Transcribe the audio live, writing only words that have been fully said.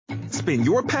spin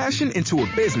your passion into a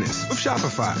business with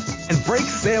Shopify and break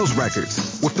sales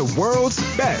records with the world's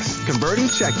best converting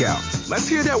checkout. Let's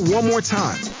hear that one more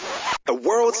time. The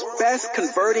world's best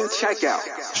converting checkout.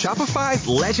 Shopify's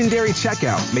legendary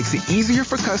checkout makes it easier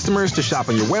for customers to shop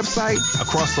on your website,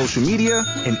 across social media,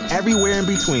 and everywhere in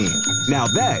between. Now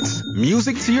that's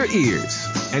music to your ears.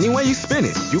 Any way you spin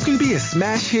it, you can be a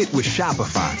smash hit with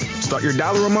Shopify. Start your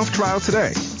 $1 a month trial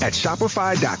today at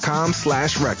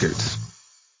shopify.com/records.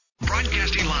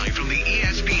 Broadcasting live from the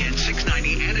ESPN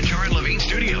 690 Anajar and Levine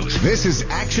studios. This is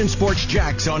Action Sports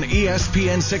Jacks on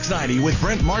ESPN 690 with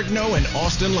Brent Martineau and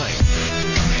Austen Lane.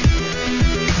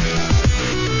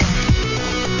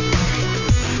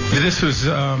 This was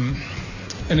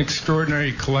an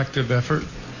extraordinary collective effort.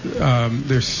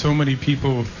 There's so many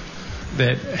people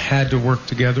that had to work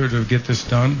together to get this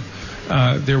done.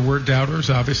 There were doubters,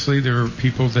 obviously. There were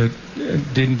people that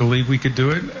didn't believe we could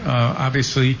do it.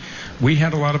 Obviously, we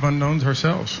had a lot of unknowns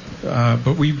ourselves.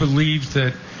 But we believed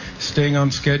that staying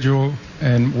on schedule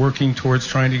and working towards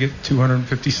trying to get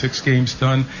 256 games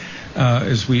done,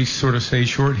 as we sort of say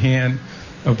shorthand,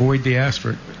 avoid the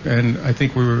asterisk. And I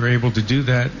think we were able to do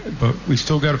that. But we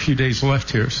still got a few days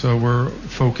left here. So we're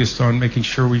focused on making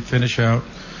sure we finish out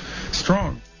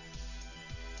strong.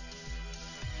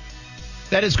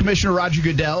 That is Commissioner Roger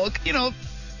Goodell. You know,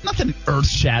 nothing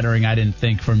earth-shattering, I didn't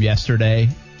think, from yesterday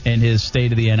in his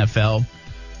State of the NFL.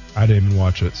 I didn't even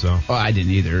watch it, so. Oh, I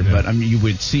didn't either, but I mean, you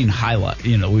would see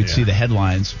we'd see the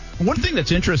headlines. One thing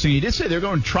that's interesting, he did say they're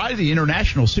going to try the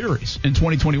international series in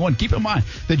 2021. Keep in mind,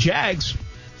 the Jags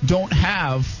don't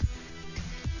have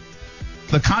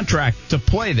the contract to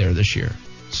play there this year.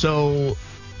 So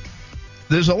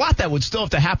there's a lot that would still have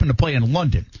to happen to play in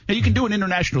London. Now, you can do an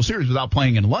international series without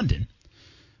playing in London.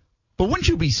 But wouldn't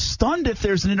you be stunned if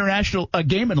there's an a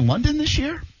game in London this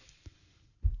year?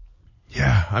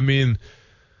 Yeah, I mean,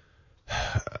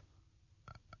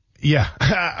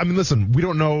 listen, we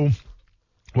don't know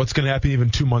what's going to happen even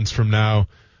 2 months from now,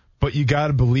 but you got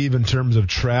to believe in terms of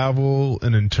travel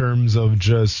and in terms of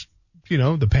just,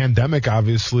 the pandemic,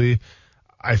 obviously.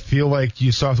 I feel like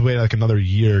you still have to wait like another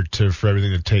year for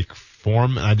everything to take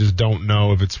form, and I just don't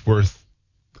know if it's worth,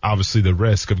 obviously, the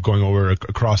risk of going over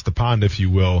across the pond, if you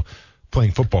will,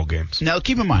 playing football games. Now,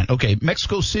 keep in mind, okay,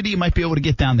 Mexico City, you might be able to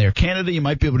get down there. Canada, you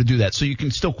might be able to do that. So you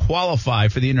can still qualify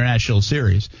for the international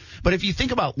series. But if you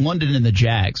think about London and the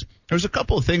Jags, there's a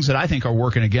couple of things that I think are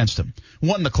working against them.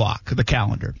 One, the clock, the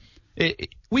calendar.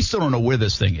 We still don't know where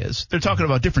this thing is. They're talking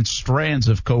about different strands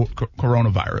of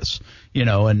coronavirus,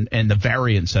 and the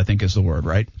variants, I think is the word,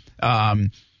 right? I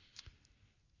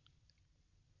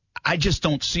just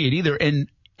don't see it either. And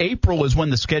April is when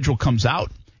the schedule comes out.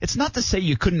 It's not to say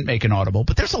you couldn't make an audible,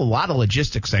 but there's a lot of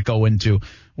logistics that go into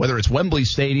whether it's Wembley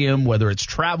Stadium, whether it's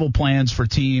travel plans for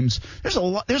teams.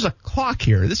 There's a clock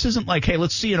here. This isn't like, hey,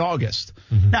 let's see in August.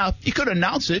 Mm-hmm. Now, you could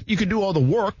announce it. You could do all the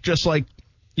work just like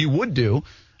you would do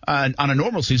on a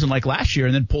normal season like last year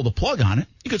and then pull the plug on it.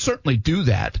 You could certainly do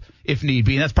that if need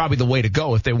be, and that's probably the way to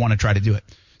go if they want to try to do it.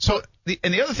 So,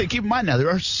 the other thing, keep in mind now,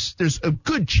 there's a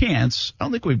good chance, I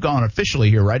don't think we've gone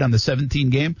officially here, right, on the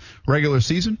 17-game regular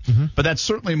season, but that's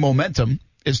certainly momentum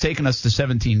is taking us to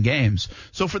 17 games.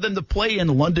 So for them to play in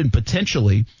London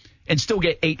potentially and still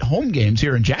get 8 home games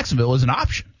here in Jacksonville is an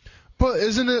option. But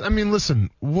isn't it, listen,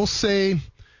 we'll say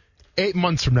 8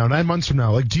 months from now, 9 months from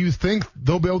now, do you think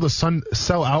they'll be able to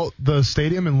sell out the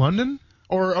stadium in London?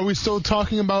 Or are we still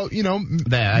talking about,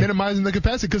 minimizing the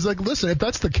capacity? Because, listen, if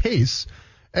that's the case –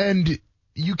 and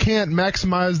you can't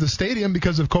maximize the stadium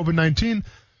because of COVID-19,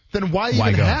 then why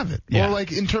even have it? Yeah. Or,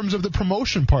 in terms of the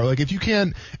promotion part, if you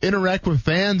can't interact with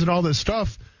fans and all this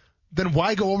stuff, then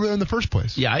why go over there in the first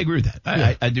place? Yeah, I agree with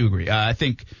that. I do agree. I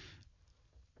think,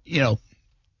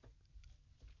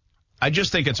 I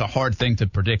just think it's a hard thing to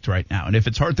predict right now. And if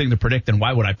it's a hard thing to predict, then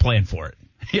why would I plan for it?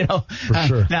 For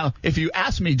sure. Now, if you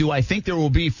ask me, do I think there will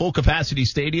be full-capacity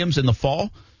stadiums in the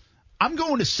fall? I'm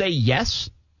going to say yes.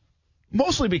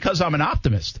 Mostly because I'm an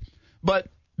optimist. But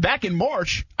back in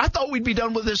March, I thought we'd be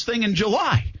done with this thing in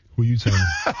July. Who you telling?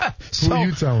 Who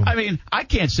you telling? I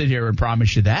can't sit here and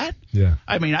promise you that. Yeah.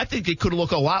 I think it could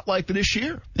look a lot like this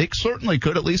year. It certainly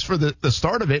could, at least for the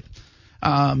start of it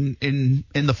in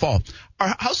the fall.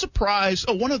 How surprised?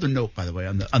 Oh, one other note, by the way,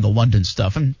 on the London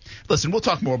stuff. And listen, we'll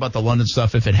talk more about the London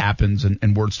stuff if it happens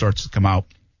and word starts to come out.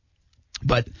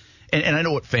 But And I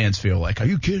know what fans feel like. Are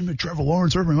you kidding me? Trevor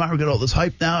Lawrence, Urban Meyer get all this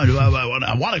hype now.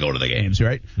 I want to go to the games,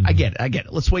 right? Mm-hmm. I get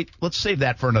it. Let's wait. Let's save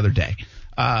that for another day.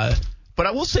 But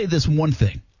I will say this one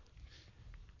thing.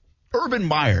 Urban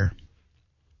Meyer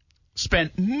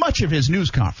spent much of his news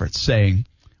conference saying,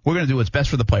 We're going to do what's best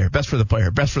for the player, best for the player,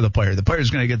 best for the player. The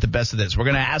player's going to get the best of this. We're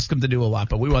going to ask him to do a lot,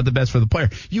 but we want the best for the player.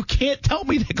 You can't tell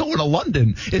me that going to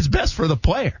London is best for the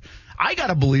player. I got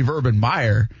to believe Urban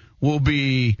Meyer will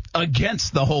be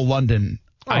against the whole London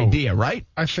idea, right?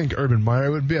 I think Urban Meyer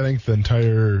would be. I think the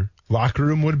entire locker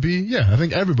room would be. Yeah, I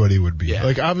think everybody would be. Yeah.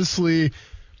 Like, obviously.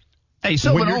 Hey, he's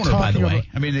still an owner, by the way.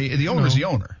 I mean, the owner's the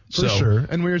owner. For sure.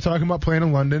 And when you're talking about playing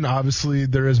in London, obviously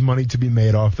there is money to be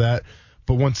made off that.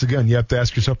 But once again, you have to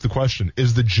ask yourself the question,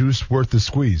 is the juice worth the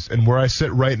squeeze? And where I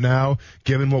sit right now,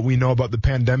 given what we know about the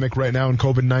pandemic right now and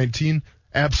COVID-19,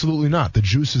 absolutely not. The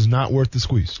juice is not worth the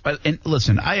squeeze. And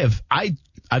listen, I've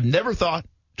never thought,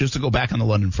 just to go back on the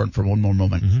London front for one more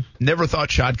moment, never thought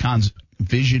Shad Khan's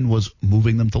vision was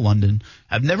moving them to London.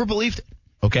 I've never believed it.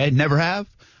 Okay? Never have.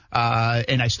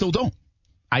 And I still don't.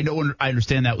 I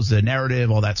understand that was the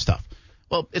narrative, all that stuff.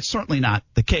 Well, it's certainly not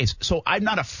the case. So I'm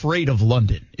not afraid of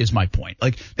London, is my point.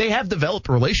 Like, they have developed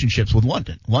relationships with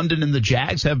London. London and the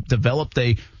Jags have developed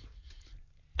a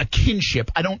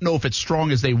kinship. I don't know if it's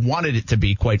strong as they wanted it to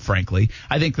be, quite frankly.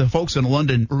 I think the folks in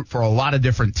London root for a lot of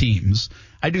different teams.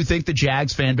 I do think the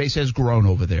Jags fan base has grown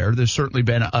over there. There's certainly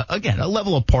been, a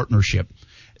level of partnership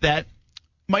that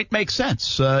might make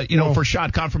sense, for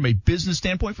Shad Khan from a business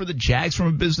standpoint, for the Jags from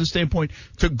a business standpoint,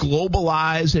 to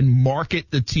globalize and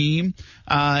market the team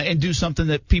and do something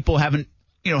that people haven't,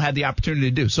 had the opportunity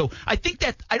to do. So I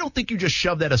don't think you just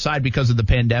shove that aside because of the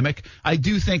pandemic. I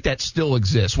do think that still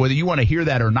exists. Whether you want to hear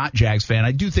that or not, Jags fan,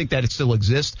 I do think that it still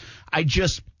exists. I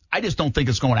just don't think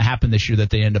it's going to happen this year that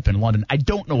they end up in London. I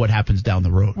don't know what happens down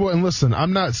the road. Well, and listen,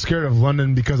 I'm not scared of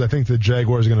London because I think the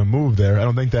Jaguars are going to move there. I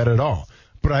don't think that at all.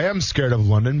 But I am scared of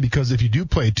London because if you do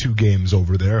play 2 games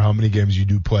over there, how many games you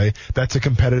do play, that's a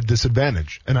competitive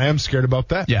disadvantage. And I am scared about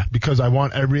that. Yeah. Because I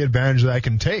want every advantage that I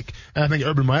can take. And I think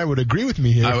Urban Meyer would agree with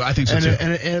me here. I think so too.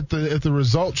 And if the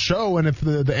results show and if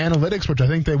the analytics, which I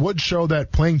think they would show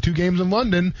that playing 2 games in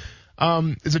London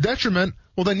is a detriment,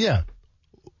 well then yeah.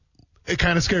 It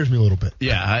kind of scares me a little bit.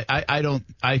 Yeah, I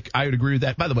would agree with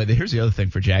that. By the way, here's the other thing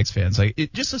for Jags fans.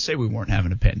 Just to say we weren't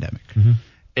having a pandemic. Mm-hmm.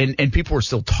 And people were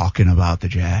still talking about the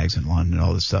Jags and London and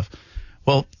all this stuff.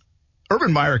 Well,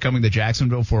 Urban Meyer coming to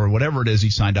Jacksonville for whatever it is he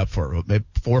signed up for, maybe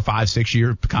 4, 5, 6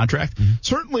 year contract,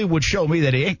 certainly would show me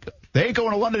that they ain't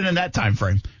going to London in that time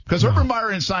frame. Because Urban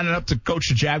Meyer ain't signing up to coach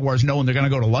the Jaguars knowing they're going to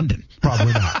go to London.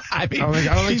 Probably not. I don't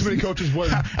think too many coaches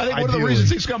would. I think one of the reasons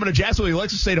he's coming to Jacksonville, he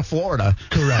likes to stay to Florida.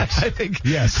 Correct. I think.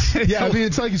 Yes. Yeah, I mean,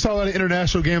 it's like you saw a lot of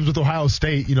international games with Ohio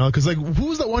State, because who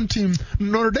was that one team?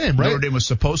 Notre Dame, right? Notre Dame was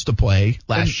supposed to play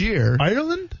last year.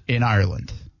 Ireland? In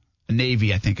Ireland.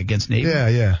 Navy, I think, against Navy.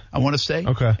 Yeah. I want to say.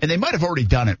 Okay. And they might have already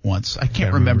done it once. I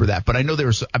can't remember that, but I know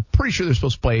I'm pretty sure they're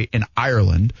supposed to play in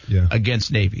Ireland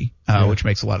against Navy, which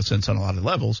makes a lot of sense on a lot of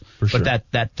levels. For sure. But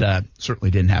that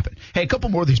certainly didn't happen. Hey, a couple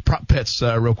more of these prop bets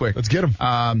real quick. Let's get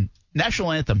them.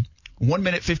 National anthem, 1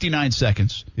 minute, 59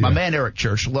 seconds. Yeah. My man Eric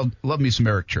Church, love me some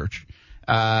Eric Church.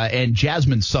 And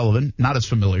Jasmine Sullivan, not as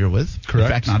familiar with. Correct.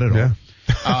 In fact, not at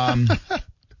all.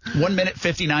 1 minute,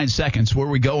 59 seconds. Where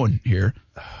are we going here?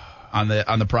 On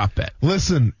the prop bet.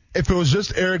 Listen, if it was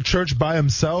just Eric Church by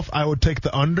himself, I would take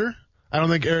the under. I don't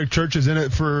think Eric Church is in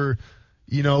it for,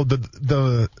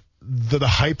 the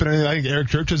hype and everything. I think Eric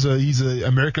Church he's an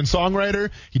American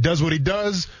songwriter. He does what he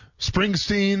does.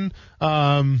 Springsteen.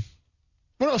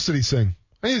 What else did he sing?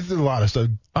 He did a lot of stuff.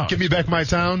 Give Me Back My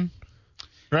Town.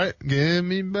 Right? Give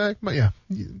me back my,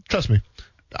 trust me.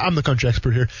 I'm the country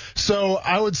expert here. So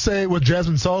I would say with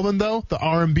Jasmine Sullivan, though, the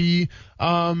R&B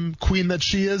queen that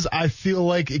she is, I feel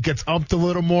like it gets upped a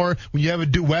little more. When you have a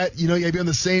duet, you got to be on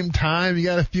the same time. You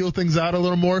got to feel things out a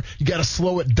little more. You got to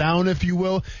slow it down, if you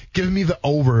will. Give me the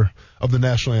over of the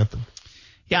national anthem.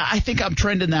 Yeah, I think I'm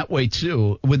trending that way,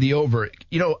 too, with the over.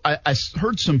 I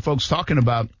heard some folks talking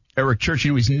about Eric Church.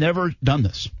 He's never done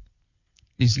this.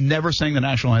 He's never sang the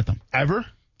national anthem. Ever?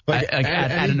 At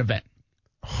an event.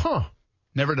 Huh.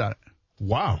 Never done it.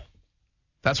 Wow.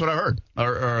 That's what I heard.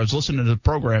 Or I was listening to the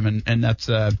program, and that's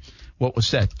what was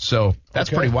said. So that's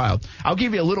pretty wild. I'll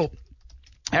give you a little.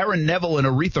 Aaron Neville and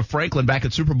Aretha Franklin back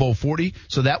at Super Bowl 40.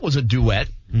 So that was a duet,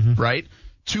 right?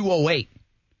 208.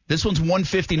 This one's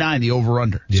 159, the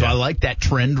over-under. Yeah. So I like that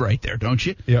trend right there, don't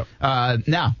you? Yep.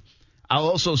 Now, I'll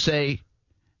also say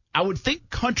I would think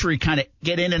country kind of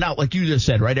get in and out, like you just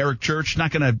said, right? Eric Church,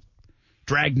 not going to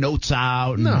drag notes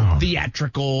out and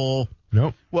theatrical.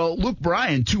 Nope. Well, Luke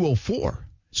Bryan, 204,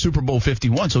 Super Bowl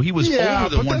 51, so he was over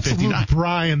the 159. That's Luke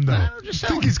Bryan, though. I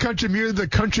think he's country music, the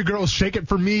country girls shake it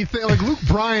for me thing. Like, Luke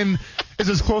Bryan is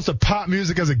as close to pop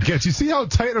music as it gets. You see how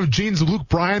tight of jeans Luke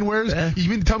Bryan wears? You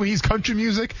mean to tell me he's country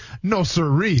music? No,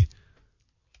 sirree.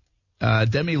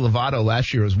 Demi Lovato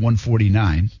last year was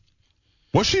 149.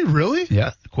 Was she really?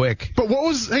 Yeah, quick. But what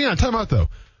was? Hang on, time out though.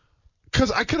 Because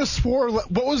I could have swore.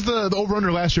 What was the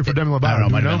over/under last year for Demi Lovato? I don't know.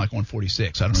 It might have been like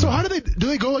 146. I don't know. So how do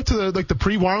they go like to the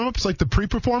pre warm-ups, like the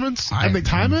pre-performance, and they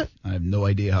time it? I have no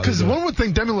idea how. Because one would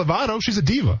think Demi Lovato, she's a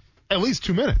diva. At least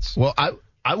 2 minutes. Well,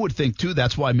 I would think too.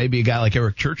 That's why maybe a guy like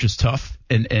Eric Church is tough,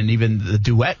 and even the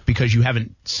duet, because you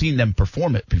haven't seen them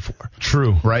perform it before.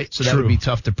 True. Right. So that would be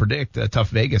tough to predict. Tough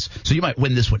Vegas. So you might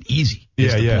win this one easy.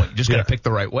 Yeah. Point. You just got to pick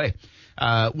the right way.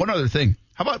 One other thing.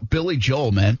 How about Billy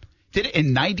Joel, man? Did it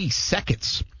in 90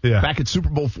 seconds. Yeah. Back at Super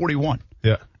Bowl 41.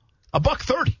 Yeah.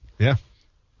 $1.30. Yeah.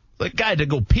 Like guy had to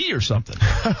go pee or something.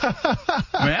 I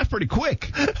mean, that's pretty quick.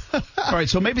 All right,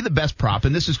 so maybe the best prop,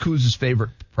 and this is Kuz's favorite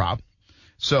prop.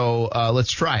 So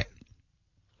let's try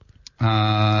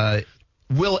it.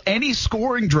 Will any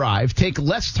scoring drive take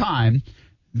less time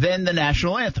than the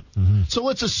national anthem? Mm-hmm. So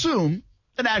let's assume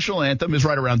the national anthem is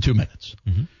right around 2 minutes.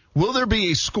 Mm-hmm. Will there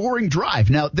be a scoring drive?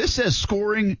 Now, this says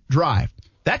scoring drive.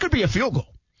 That could be a field goal.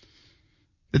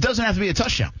 It doesn't have to be a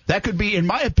touchdown. That could be, in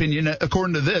my opinion,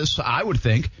 according to this, I would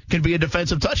think, can be a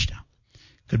defensive touchdown.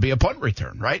 Could be a punt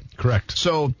return, right? Correct.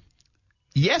 So,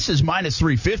 yes is minus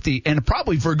 350, and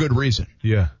probably for a good reason.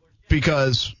 Yeah.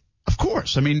 Because, of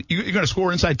course, I mean, you're going to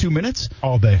score inside 2 minutes?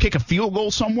 All day. Kick a field goal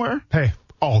somewhere? Hey,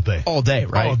 all day. All day,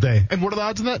 right? All day. And what are the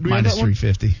odds on that? Minus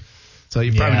 350. So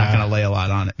you're probably not going to lay a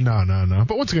lot on it. No.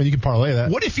 But once again, you can parlay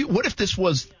that. What if this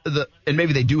was and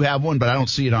maybe they do have one, but I don't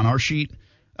see it on our sheet,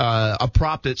 a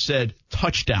prop that said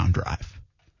touchdown drive?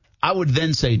 I would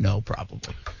then say no,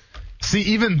 probably. See,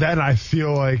 even then, I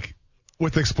feel like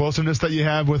with the explosiveness that you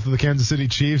have with the Kansas City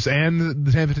Chiefs and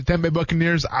the Tampa Bay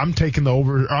Buccaneers, I'm taking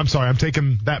I'm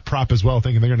taking that prop as well,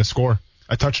 thinking they're going to score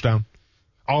a touchdown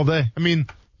all day. I mean,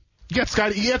 you got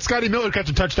Scotty Miller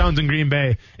catching touchdowns in Green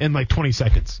Bay in like 20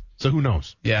 seconds. So who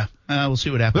knows? Yeah, we'll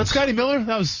see what happens. That's Scotty Miller?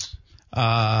 That was...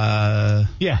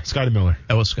 yeah, Scotty Miller.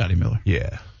 That was Scotty Miller.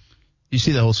 Yeah. You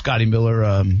see the whole Scotty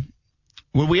Miller...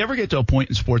 will we ever get to a point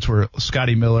in sports where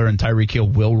Scotty Miller and Tyreek Hill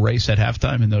will race at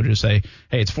halftime and they'll just say,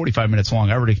 hey, it's 45 minutes long.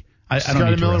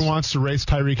 Scotty Miller wants to race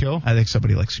Tyreek Hill? I think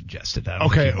somebody suggested that.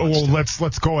 Okay, well,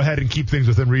 let's go ahead and keep things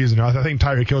within reason. I think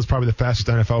Tyreek Hill is probably the fastest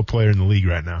NFL player in the league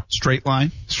right now. Straight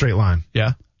line? Straight line.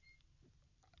 Yeah.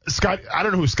 I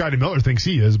don't know who Scotty Miller thinks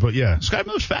he is, but yeah. Scotty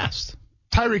Miller's fast.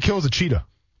 Tyreek Hill's a cheetah.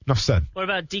 Enough said. What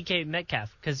about DK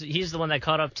Metcalf? Because he's the one that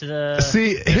caught up to the...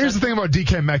 See, here's the thing about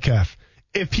DK Metcalf.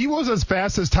 If he was as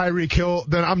fast as Tyreek Hill,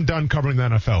 then I'm done covering the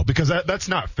NFL because that's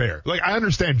not fair. Like, I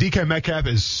understand DK Metcalf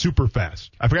is super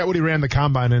fast. I forgot what he ran the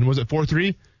combine in. Was it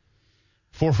 4.3?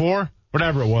 4.4?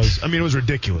 Whatever it was. I mean, it was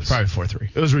ridiculous. Probably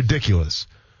 4.3. It was ridiculous.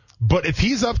 But if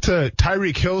he's up to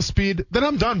Tyreek Hill speed, then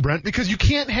I'm done, Brent, because you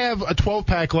can't have a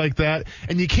 12-pack like that,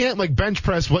 and you can't, like, bench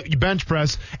press what you bench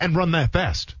press and run that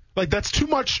fast. Like, that's too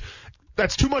much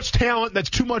talent.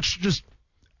 That's too much just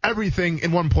everything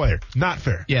in one player. Not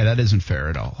fair. Yeah, that isn't fair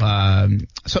at all.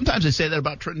 Sometimes they say that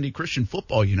about Trinity Christian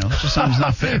football, you know. It just sounds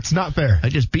not fair. It's not fair. I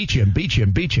just beat you.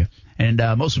 And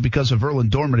mostly because of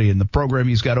Verlin Dormady and the program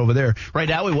he's got over there. Right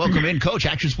now, we welcome in Coach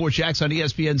Action Sports Jacks on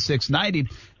ESPN 690.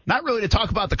 Not really to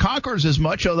talk about the Conquerors as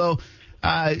much, although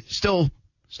still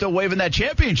waving that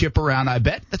championship around, I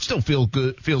bet. That still feels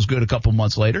good a couple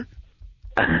months later.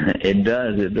 It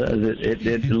does.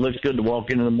 It looks good to walk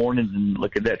in the mornings and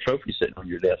look at that trophy sitting on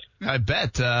your desk. I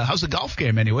bet. How's the golf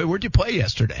game anyway? Where'd you play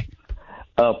yesterday?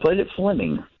 Played at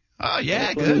Fleming. Oh,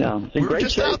 yeah, good. We were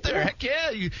just out there. Heck yeah.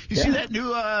 You see that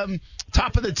new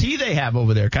top of the tee they have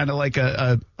over there, kind of like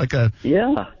a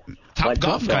top like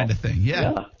golf kind of thing.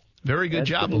 Yeah. Very good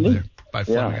job over there by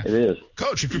Fleming. Yeah, it is.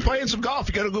 Coach, if you're playing some golf,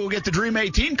 you got to go get the Dream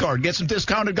 18 card. Get some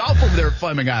discounted golf over there at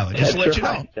Fleming Island. Just to let you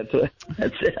know.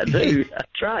 That's it. I do.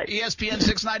 That's right.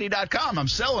 ESPN690.com. I'm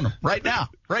selling them right now,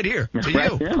 right here to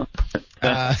right you.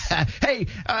 Hey,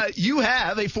 you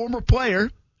have a former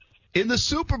player in the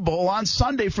Super Bowl on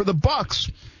Sunday for the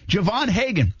Bucs, Javon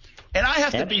Hagan. And I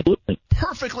have to be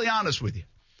perfectly honest with you.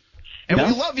 And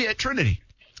we love you at Trinity.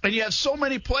 And you have so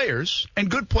many players and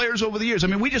good players over the years. I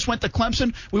mean, we just went to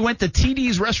Clemson. We went to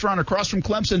TD's restaurant across from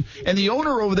Clemson. And the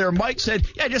owner over there, Mike, said,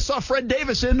 I just saw Fred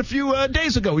Davis in a few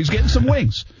days ago. He's getting some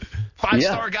wings.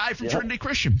 Five-star guy from Trinity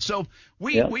Christian. So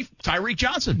we Tyreek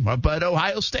Johnson up at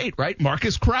Ohio State, right?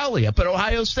 Marcus Crowley up at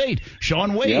Ohio State.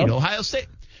 Shaun Wade, Ohio State.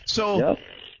 So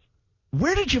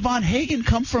where did Javon Hagan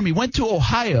come from? He went to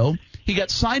Ohio. He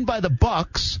got signed by the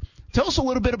Bucs. Tell us a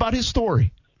little bit about his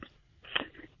story.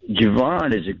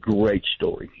 Javon is a great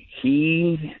story.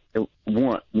 He,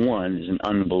 one is an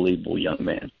unbelievable young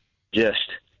man. Just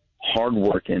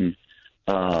hardworking.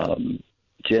 He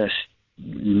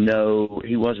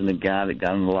wasn't a guy that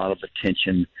got a lot of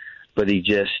attention. but he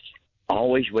just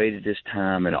always waited his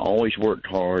time and always worked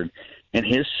hard. And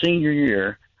his senior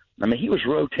year, I mean, he was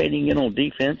rotating in on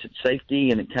defense at safety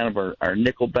and at kind of our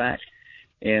nickel back.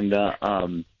 And I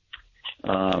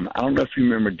don't know if you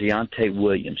remember Deontay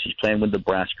Williams. He's playing with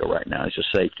Nebraska right now. He's a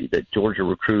safety that Georgia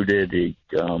recruited. He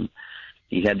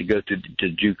had to go through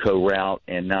the JUCO route,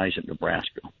 and now he's at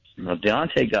Nebraska. Now,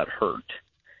 Deontay got hurt,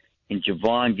 and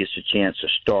Javon gets a chance to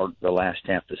start the last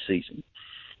half of the season.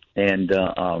 And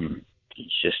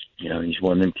he's just, he's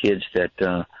one of them kids that,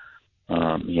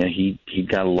 he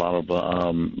got a lot of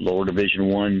lower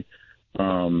Division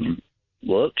I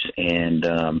looks,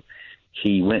 and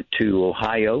he went to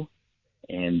Ohio,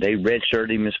 and they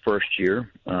redshirted him his first year.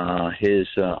 His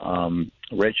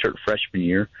redshirt freshman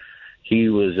year, he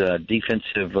was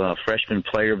defensive freshman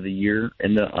player of the year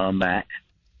in the MAC,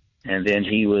 and then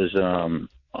he was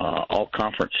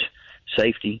all-conference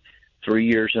safety 3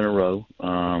 years in a row.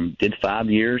 Did 5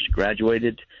 years,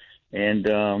 graduated, and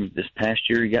this past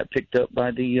year he got picked up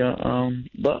by the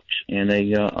Bucks, and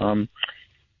they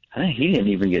he didn't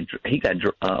even get. He got. It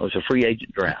was a free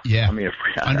agent draft. Yeah, I mean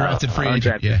undrafted free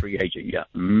agent. Yeah. Free agent. Yeah.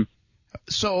 Mm-hmm.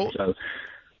 So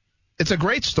it's a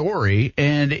great story,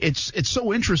 and it's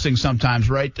so interesting sometimes,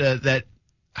 right? That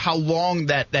how long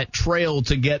that trail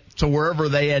to get to wherever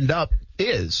they end up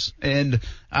is, and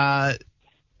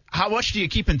how much do you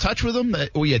keep in touch with them?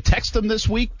 Will you text them this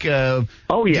week? Oh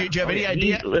yeah. Do you have any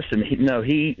idea?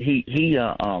 He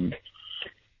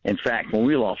in fact, when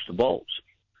we lost the Bulls,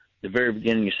 the very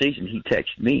beginning of the season, he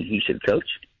texted me. He said, "Coach,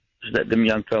 just let them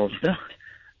young fellas know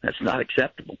that's not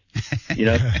acceptable.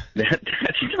 That's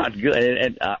not good."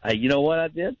 And you know what I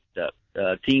did?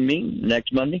 Team meeting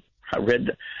next Monday. I read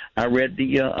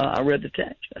the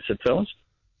text. I said, "Fellas,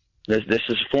 this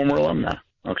is a former alumni.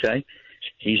 Okay,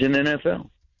 he's in the NFL.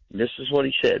 This is what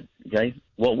he said. Okay,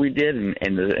 what we did and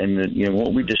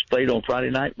what we displayed on Friday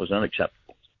night was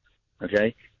unacceptable.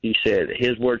 Okay." He said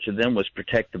his words to them was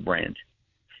protect the brand.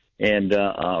 And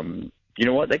you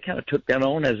know what? They kind of took that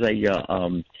on as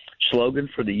a slogan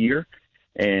for the year,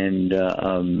 and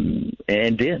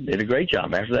did a great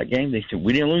job after that game. They said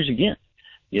we didn't lose again,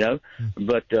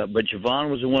 But Javon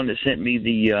was the one that sent me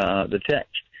the text,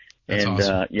 That's and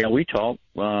awesome. we talk,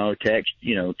 text,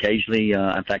 occasionally.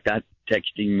 In fact, I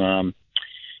texted him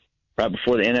right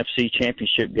before the NFC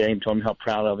Championship game, told him how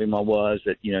proud of him I was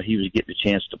that he was getting a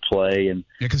chance to play, and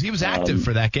because he was active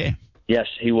for that game. Yes,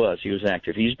 he was. He was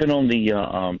active. He's been on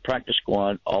the practice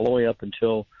squad all the way up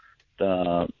until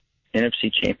the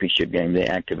NFC Championship game. They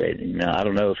activated him. Now, I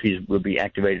don't know if he will be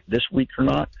activated this week or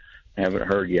not. I haven't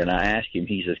heard yet. And I asked him.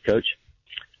 He says, "Coach,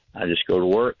 I just go to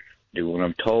work, do what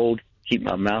I'm told, keep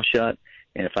my mouth shut,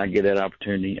 and if I get that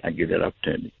opportunity, I get that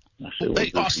opportunity." I said, "Well,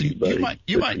 hey, Austin,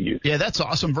 you might. Yeah, that's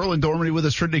awesome. Verlin Dormady with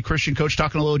us, Trinity Christian coach,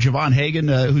 talking a little Javon Hagan,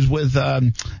 who's with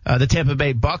the Tampa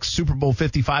Bay Bucks, Super Bowl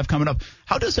 55 coming up.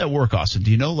 How does that work, Austin? Do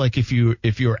you know, like if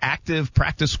you're active,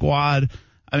 practice squad?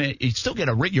 I mean, you still get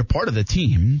you're part of the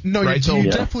team. No, right? you're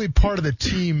definitely part of the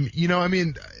team. I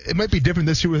mean, it might be different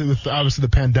this year with obviously the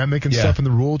pandemic and stuff and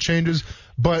the rule changes.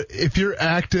 But if you're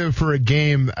active for a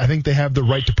game, I think they have the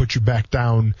right to put you back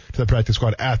down to the practice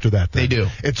squad after that. They do.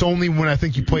 It's only when I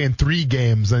think you play in 3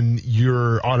 games and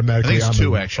you're automatically I think it's on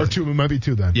 2, actually. Or 2, it might be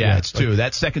 2 then. Yeah, it's 2.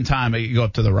 That second time you go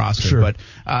up to the roster. Sure. But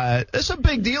it's a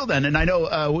big deal then. And I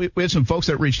know we have some folks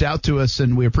that reached out to us,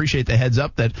 and we appreciate the heads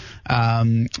up that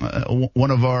one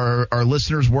of our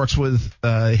listeners works with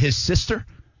his sister.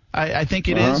 I think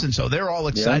it is, and so they're all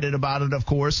excited about it, of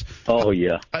course. Oh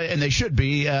yeah, and they should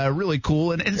be really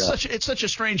cool. And it's such a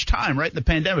strange time, right? In the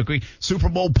pandemic, Super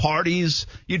Bowl parties.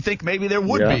 You'd think maybe there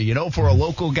would be, for a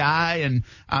local guy, and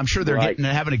I'm sure they're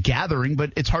having a gathering,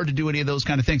 but it's hard to do any of those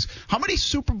kind of things. How many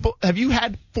Super Bowl have you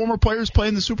had former players play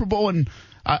in the Super Bowl? And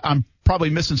I'm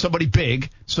probably missing somebody big,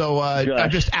 so I'm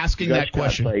just asking that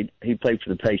question. He played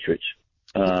for the Patriots.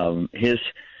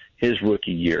 His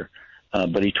rookie year.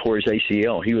 But he tore his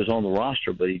ACL. He was on the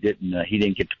roster, but he didn't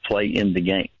get to play in the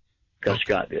game. Gus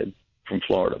Scott did from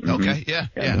Florida. Okay, yeah.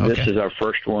 This is our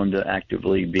first one to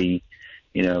actively be,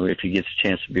 if he gets a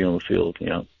chance to be on the field,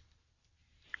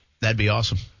 That'd be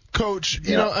awesome. Coach,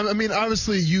 I mean,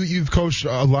 obviously you've coached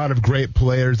a lot of great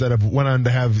players that have went on to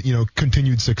have,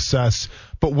 continued success.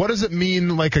 But what does it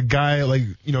mean, like a guy like,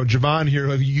 Javon here,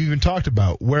 who you even talked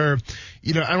about, where,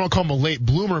 I don't want to call him a late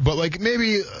bloomer, but like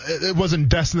maybe it wasn't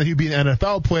destined that he'd be an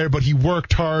NFL player, but he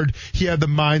worked hard, he had the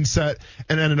mindset,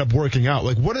 and ended up working out.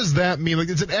 Like, what does that mean? Like,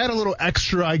 does it add a little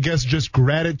extra, I guess, just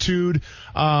gratitude,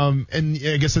 and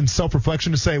I guess in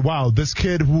self-reflection to say, wow, this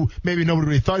kid who maybe nobody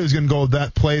really thought he was going to go to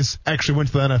that place actually went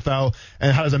to the NFL,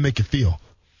 and how does that make you feel?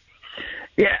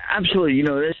 Yeah, absolutely.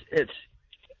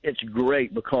 it's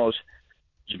great because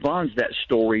Javon's that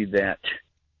story that,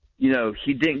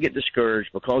 he didn't get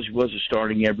discouraged because he wasn't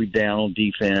starting every down on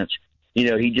defense.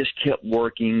 He just kept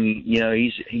working.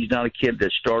 He's not a kid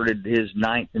that started his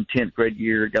 9th and 10th grade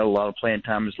year, got a lot of playing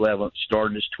time his 11th,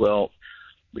 started his 12th.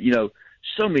 But,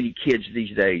 so many kids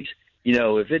these days,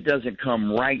 if it doesn't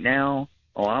come right now,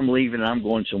 I'm leaving and I'm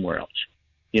going somewhere else,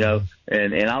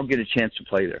 and I'll get a chance to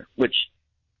play there, which,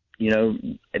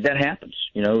 that happens.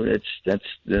 That's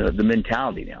the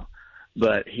mentality now.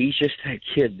 But he's just that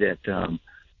kid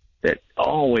that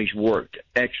always worked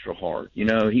extra hard. He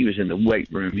was in the weight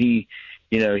room. He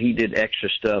did extra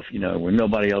stuff, when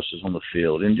nobody else was on the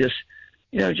field. And just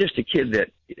a kid that,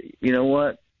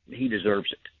 he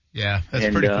deserves it. Yeah, that's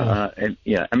pretty cool. And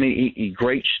yeah, he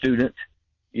great student,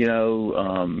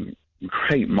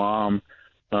 great mom,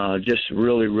 just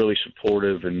really, really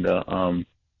supportive. And,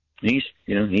 he's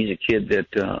a kid that,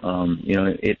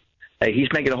 he's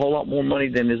making a whole lot more money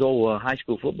than his old high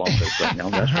school football coach right now.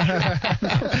 That's for sure.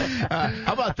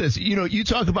 How about this? You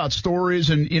talk about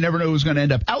stories, and you never know who's going to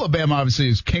end up. Alabama obviously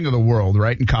is king of the world,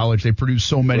 right? In college, they produce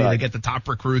so many. Right. They get the top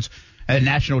recruits and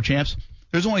national champs.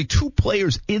 There's only 2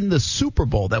 players in the Super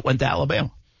Bowl that went to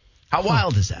Alabama. How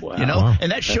wild is that? Wow.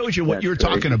 And that shows you what you're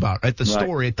talking about, right? The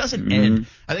story. It doesn't end.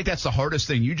 I think that's the hardest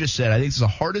thing you just said. I think it's the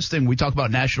hardest thing. We talk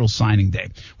about National Signing Day.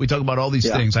 We talk about all these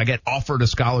things. I get offered a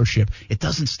scholarship. It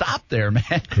doesn't stop there, man.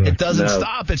 Correct. It doesn't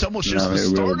stop. It's almost just the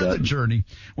start of the journey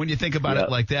when you think about it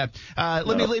like that. Let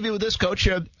me leave you with this, Coach.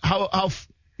 How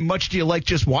much do you like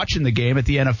just watching the game at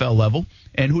the NFL level?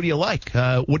 And who do you like?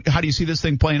 How do you see this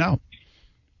thing playing out?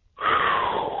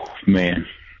 Man,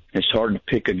 it's hard to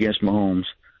pick against Mahomes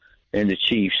and the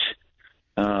Chiefs.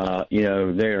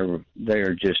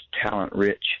 They're just talent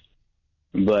rich,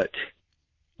 but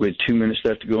with 2 minutes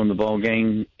left to go in the ball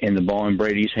game and the ball in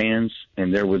Brady's hands,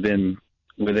 and they're within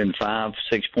 5-6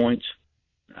 points,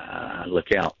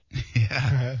 look out.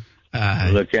 Yeah.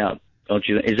 Look out. Don't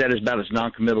you? Is that about as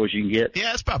non-committal as you can get?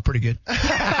 Yeah, it's about pretty good. But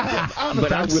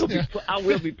I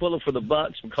will be pulling for the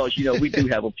Bucks because we do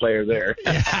have a player there.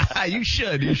 Yeah, you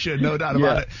should, no doubt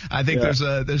about it. I think there's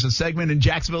a segment in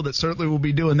Jacksonville that certainly will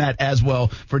be doing that as well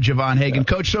for Javon Hagan.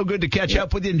 Coach, so good to catch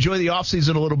up with you. Enjoy the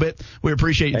offseason a little bit. We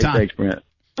appreciate your time. Thanks, Brent.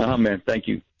 Man, thank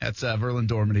you. That's Verlin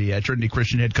Dormady, Trinity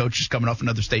Christian head coach, just coming off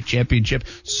another state championship.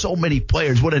 So many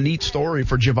players. What a neat story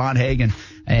for Javon Hagan,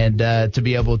 and to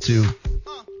be able to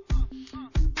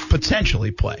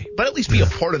potentially play, but at least be a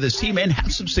part of this team and have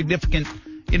some significant,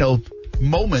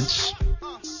 moments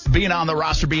being on the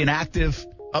roster, being active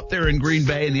up there in Green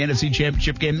Bay in the NFC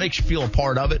Championship game makes you feel a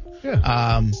part of it.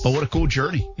 Yeah. But what a cool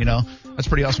journey, That's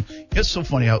pretty awesome. It's so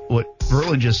funny what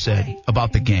Verlin just said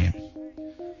about the game.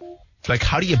 It's like,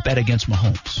 how do you bet against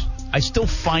Mahomes? I still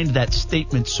find that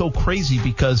statement so crazy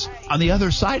because on the other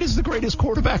side is the greatest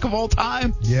quarterback of all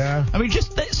time. Yeah.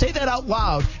 Just say that out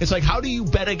loud. It's like, how do you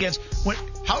bet against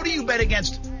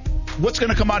what's going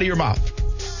to come out of your mouth?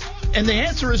 And the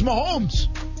answer is Mahomes.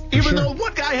 Even though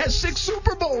one guy has 6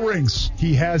 Super Bowl rings.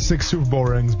 He has 6 Super Bowl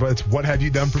rings, but it's what have you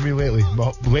done for me lately?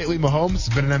 Lately, Mahomes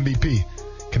has been an MVP.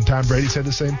 Can Tom Brady say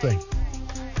the same thing?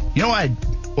 You know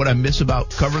what I miss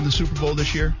about covering the Super Bowl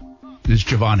this year? Is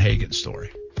Javon Hagan's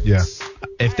story. Yeah.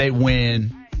 If they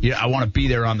win, I want to be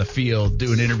there on the field,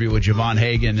 do an interview with Javon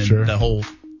Hagan and the whole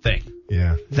thing.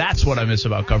 Yeah. That's what I miss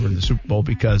about covering the Super Bowl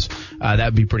because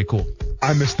that'd be pretty cool.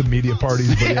 I miss the media parties,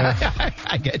 but yeah.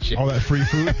 I get you. All that free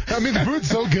food. The food's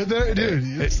so good there,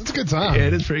 dude. It's a good time. Yeah,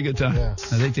 it is a pretty good time. Yeah.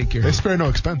 They take care of it. They spare no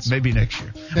expense. Maybe next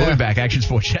year. Yeah. We'll be back. Action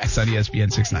Sports Jacks on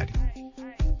ESPN 690.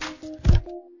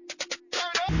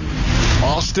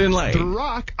 Austin Lane. The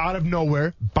Rock, out of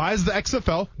nowhere, buys the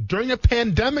XFL during a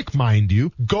pandemic, mind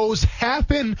you, goes half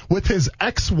in with his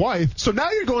ex-wife. So now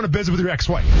you're going to business with your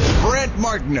ex-wife. Brent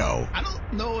Martineau. I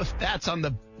don't know if that's on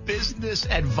the business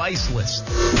advice list.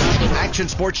 Action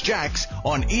Sports Jacks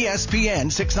on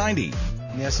ESPN 690.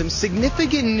 Yeah, some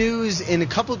significant news in a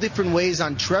couple different ways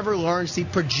on Trevor Lawrence, the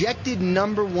projected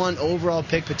 #1 overall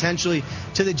pick potentially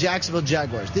to the Jacksonville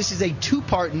Jaguars. This is a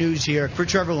 2-part news here for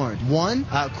Trevor Lawrence. One,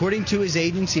 according to his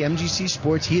agency, MGC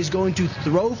Sports, he is going to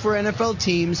throw for NFL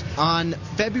teams on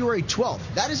February 12th.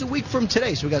 That is a week from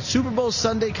today. So we got Super Bowl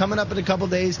Sunday coming up in a couple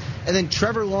days, and then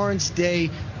Trevor Lawrence Day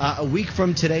a week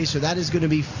from today. So that is going to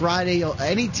be Friday.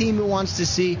 Any team who wants to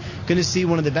see, going to see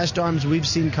one of the best arms we've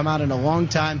seen come out in a long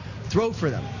time. Throw for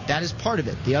them. That is part of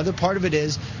it. The other part of it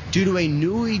is, due to a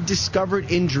newly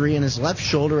discovered injury in his left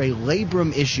shoulder, a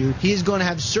labrum issue, he is going to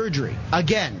have surgery.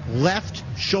 Again, left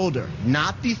shoulder,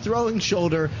 not the throwing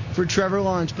shoulder for Trevor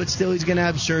Lawrence, but still he's going to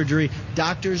have surgery.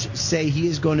 Doctors say he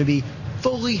is going to be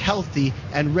fully healthy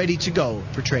and ready to go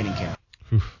for training camp.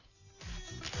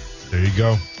 There you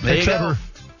go. There you Trevor,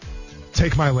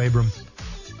 take my labrum.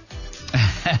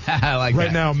 I like right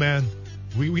that. now, man.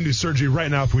 We can do surgery right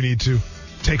now if we need to.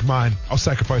 Take mine. I'll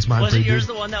sacrifice mine Was for it you. yours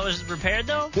the one that was repaired,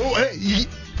 though? Well, hey,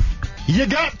 you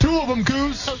got 2 of them,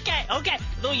 Coos. Okay.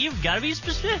 No, you've got to be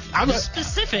specific. I'm just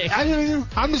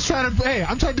trying to,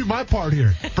 I'm trying to do my part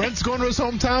here. Brent's going to his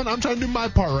hometown. I'm trying to do my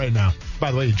part right now.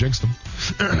 By the way, you jinxed him.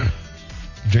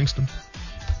 Jinxed him.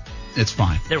 It's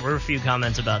fine. There were a few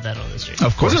comments about that on the stream.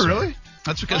 Of course. Was it really?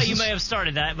 That's because Well, you may have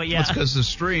started that, but yeah. That's because the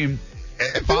stream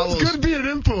It follows. feels good being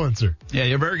an influencer. Yeah,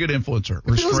 you're a very good influencer. It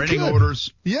feels Restraining good.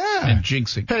 orders. Yeah. And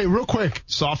jinxing. Hey, real quick.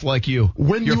 Soft like you.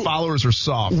 When your you- followers are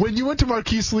soft. When you went to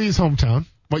Marquise Lee's hometown,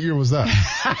 what year was that?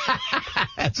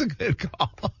 That's a good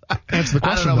call. Answer the question,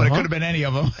 I don't know, though, but it huh? could have been any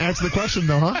of them. Answer the question,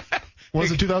 though, huh?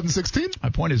 Was it 2016? My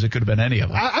point is, it could have been any of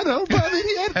them. I know, but I mean,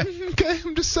 he had, okay,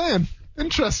 I'm just saying.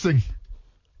 Interesting.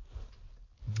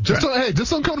 Just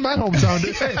don't come to my hometown,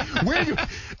 dude. Hey, where you,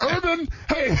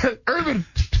 Urban,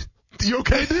 you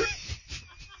okay, dude?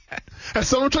 Has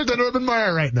someone checked on Urban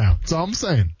Meyer right now? That's all I'm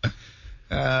saying.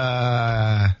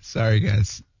 Sorry,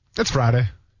 guys. It's Friday.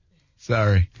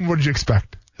 Sorry. What did you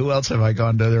expect? Who else have I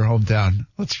gone to their hometown?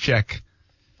 Let's check.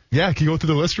 Yeah, can you go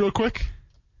through the list real quick?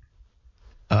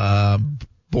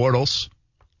 Bortles.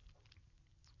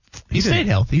 He stayed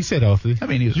healthy. He stayed healthy. I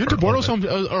mean, he was. You went to Bortles home,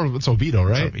 or it's Oviedo,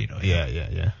 right? It's Oviedo,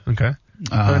 yeah. Okay.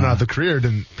 And the career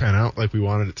didn't pan out like we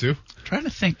wanted it to. Trying to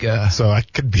think. So I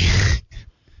could be.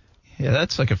 Yeah,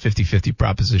 that's like a 50-50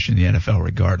 proposition in the NFL,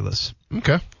 regardless.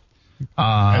 Okay.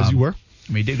 As you were.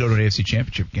 I mean, he did go to an AFC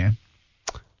Championship game.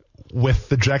 With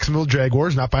the Jacksonville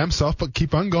Jaguars, not by himself, but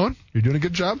keep on going. You're doing a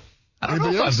good job. I don't know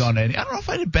Anybody if else? I've gone to any. I don't know if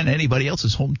I'd been to anybody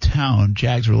else's hometown,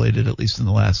 Jags related, at least in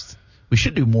the last. We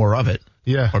should do more of it.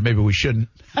 Yeah. Or maybe we shouldn't.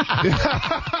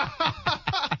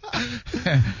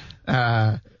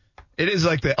 It is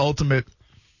like the ultimate.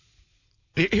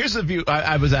 Here's the view.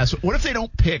 I was asked, what if they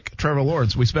don't pick Trevor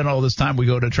Lawrence? We spend all this time, we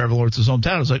go to Trevor Lawrence's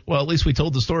hometown. I was like, well, at least we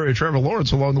told the story of Trevor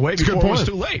Lawrence along the way before it was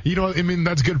too late. You know, I mean,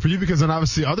 that's good for you because then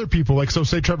obviously other people, like, so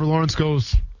say Trevor Lawrence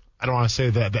goes, I don't want to say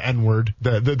the N word,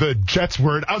 the Jets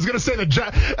word. I was going to say the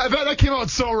Jets. That came out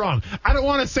so wrong. I don't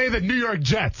want to say the New York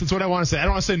Jets. That's what I want to say. I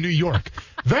don't want to say New York.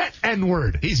 That N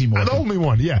word. Easy, Morgan. The only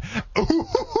one, yeah.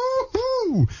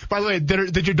 Ooh. By the way,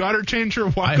 did your daughter change her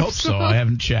walk-up I hope so. I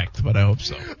haven't checked, but I hope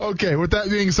so. Okay, with that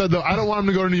being said, though, I don't want him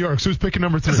to go to New York, so who's picking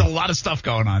number 3? There's a lot of stuff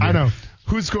going on here. I know.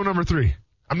 Who's going number 3?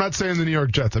 I'm not saying the New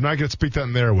York Jets. I'm not going to speak that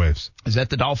in the airwaves. Is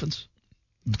that the Dolphins?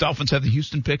 The Dolphins have the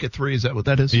Houston pick at 3. Is that what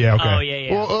that is? Yeah, okay. Oh,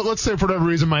 yeah. Well, let's say for whatever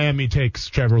reason Miami takes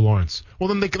Trevor Lawrence. Well,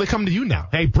 then they come to you now.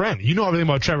 Hey, Brent, you know everything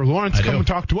about Trevor Lawrence. I Come do. and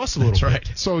talk to us a little That's bit.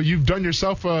 right. So you've done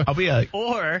yourself a... I'll be a...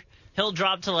 Or he'll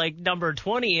drop to like number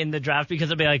 20 in the draft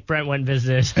because it'll be like Brent went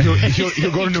business.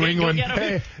 He'll go to New Go England. get him.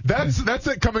 Hey, that's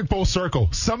it coming full circle.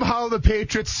 Somehow the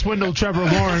Patriots swindled Trevor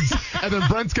Lawrence, and then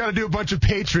Brent's got to do a bunch of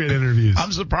Patriot interviews.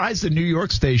 I'm surprised the New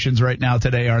York stations right now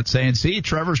today aren't saying, see,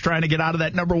 Trevor's trying to get out of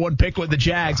that number 1 pick with the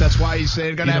Jags. That's why he's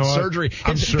saying going to have surgery.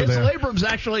 I'm sure his they are. labrum's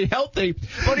actually healthy,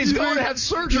 but he's going to have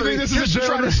surgery this just is to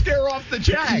try to scare off the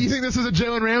Jags. You think this is a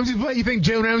Jalen Ramsey play? You think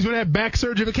Jalen Ramsey would have back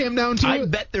surgery if it came down to I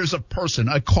it? bet there's a person,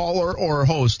 a caller or a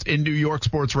host in New York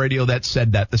sports radio that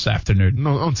said that this afternoon.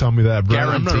 No, don't tell me that, bro.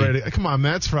 I'm not Guaranteed. ready. Come on,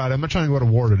 man. It's Friday. I'm not trying to go to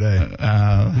war today.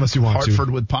 Unless you want Hartford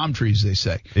with palm trees, they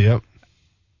say. Yep.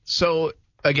 So,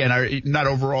 again, I'm not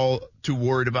overall too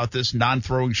worried about this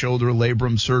non-throwing shoulder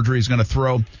labrum surgery is going to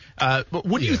throw. But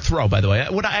what do you throw, by the way?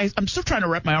 I'm still trying to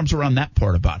wrap my arms around that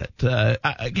part about it.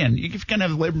 Again, if you're going to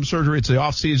have labrum surgery, it's the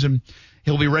off-season.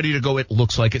 He'll be ready to go. It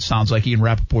looks like, it sounds like. Ian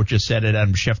Rappaport just said it.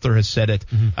 Adam Schefter has said it.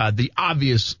 Mm-hmm. The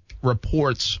obvious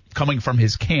reports coming from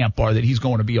his camp are that he's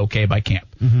going to be okay by camp,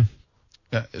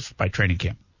 by training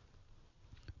camp.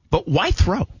 But why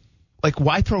throw? Like,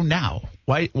 why throw now?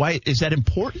 Why is that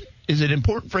important? Is it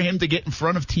important for him to get in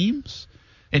front of teams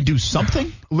and do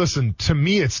something? Listen, to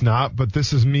me it's not, but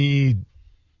this is me,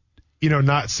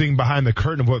 not seeing behind the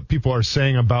curtain of what people are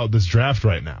saying about this draft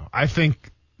right now. I think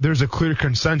there's a clear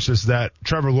consensus that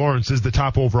Trevor Lawrence is the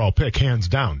top overall pick, hands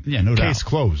down. Yeah, no doubt. Case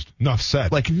closed. Enough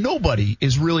said. Like, nobody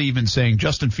is really even saying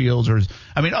Justin Fields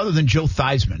other than Joe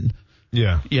Theismann.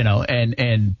 Yeah.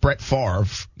 And Brett Favre.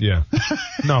 Yeah.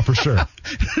 No, for sure.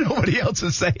 Nobody else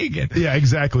is saying it. Yeah,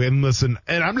 exactly. And listen,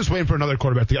 and I'm just waiting for another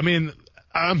quarterback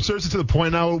I'm seriously to the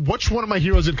point now, which one of my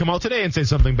heroes would come out today and say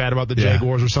something bad about the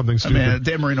Jaguars or something stupid?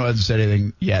 Dan Marino hasn't said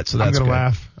anything yet, so that's I'm good.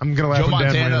 laugh. I'm going to laugh Joe when Dan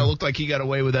Montana Marino. looked like he got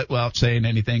away with it without saying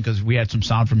anything because we had some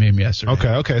sound from him yesterday.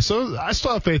 Okay. So I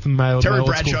still have faith in my Terry old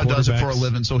Bradshaw school does it for a quarterbacks.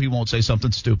 living, so he won't say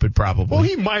something stupid probably. Well,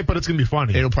 he might, but it's going to be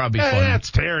funny. It'll probably be funny.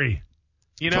 That's Terry.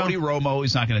 Tony Romo,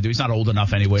 he's not going to do. He's not old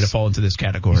enough anyway to fall into this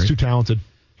category. He's too talented.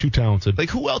 Too talented. Like,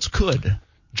 who else could?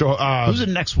 Joe, who's the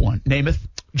next one? Namath?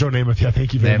 Joe Namath, yeah,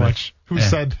 thank you very Namath. much. Who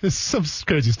said some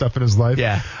crazy stuff in his life.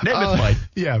 Yeah, Namath might.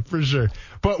 Yeah, for sure.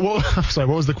 But, I'm sorry,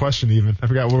 what was the question even? I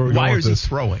forgot where we were going with this. Why is he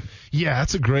throwing? Yeah,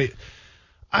 that's a great...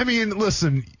 I mean,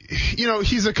 listen,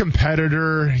 he's a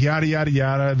competitor, yada, yada,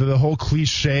 yada, the whole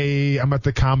cliche, I'm at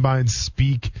the combine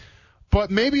speak.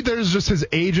 But maybe there's just his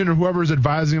agent or whoever's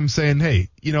advising him saying, hey,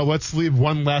 let's leave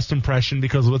one last impression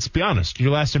because let's be honest,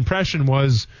 your last impression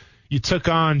was you took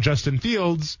on Justin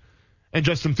Fields, and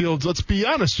Justin Fields, let's be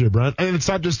honest here, Brent, and it's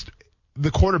not just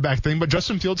the quarterback thing, but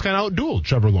Justin Fields kind of outdueled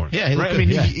Trevor Lawrence. Yeah, he looked right?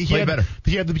 good. He played had better.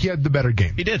 He had the better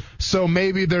game. He did. So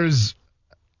maybe there's...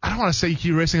 I don't want to say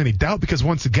you're erasing any doubt because,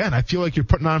 once again, I feel like you're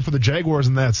putting on for the Jaguars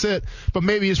and that's it. But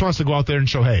maybe he just wants to go out there and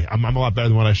show, hey, I'm a lot better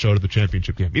than what I showed at the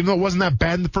championship game, even though it wasn't that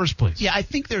bad in the first place. Yeah, I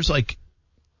think there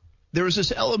was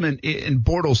this element in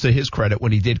Bortles, to his credit,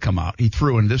 when he did come out. He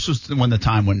threw, and this was the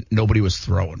time when nobody was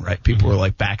throwing, right? People were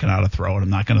like backing out of throwing.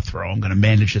 I'm not going to throw. I'm going to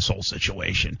manage this whole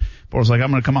situation. Bortles like, I'm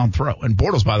going to come out and throw. And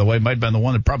Bortles, by the way, might have been the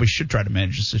one that probably should try to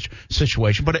manage the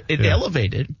situation. But it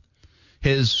elevated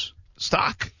his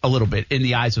stock a little bit in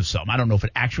the eyes of some. I don't know if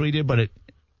it actually did, but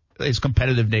it's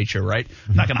competitive nature, right?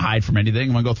 I'm not going to hide from anything.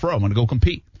 I'm going to go throw. I'm going to go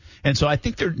compete. And so I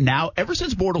think they're now, ever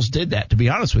since Bortles did that, to be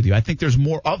honest with you, I think there's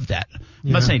more of that.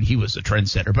 I'm not saying he was the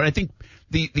trendsetter, but I think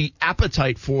the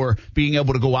appetite for being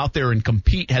able to go out there and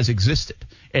compete has existed.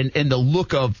 And the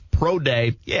look of pro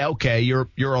day, yeah, okay, you're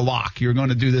a lock. You're going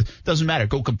to do this. Doesn't matter.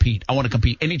 Go compete. I want to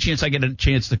compete. Any chance I get a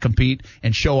chance to compete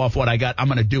and show off what I got, I'm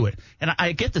going to do it. And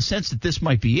I get the sense that this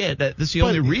might be it. That this is the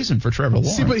only reason for Trevor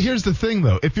Lawrence. See, but here's the thing,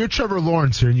 though. If you're Trevor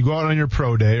Lawrence here and you go out on your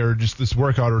pro day or just this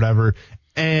workout or whatever,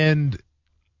 and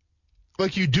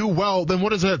like you do well, then what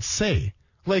does that say?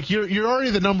 Like you're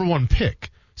already the number one pick.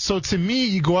 So to me,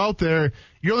 you go out there,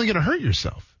 you're only going to hurt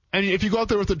yourself. And if you go out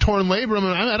there with a torn labrum,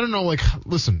 I don't know, like,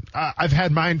 listen, I've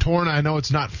had mine torn. I know it's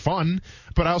not fun,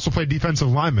 but I also play defensive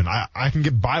lineman. I can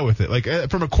get by with it. Like,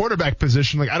 from a quarterback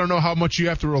position, like, I don't know how much you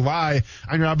have to rely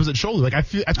on your opposite shoulder. Like, I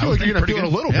feel like you're going to feel it a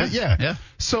little bit. Yeah.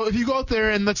 So if you go out there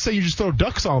and let's say you just throw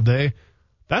ducks all day,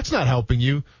 that's not helping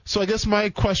you. So I guess my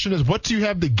question is, what do you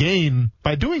have to gain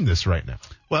by doing this right now?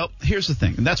 Well, here's the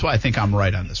thing, and that's why I think I'm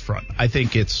right on this front. I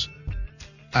think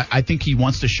he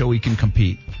wants to show he can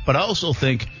compete. But I also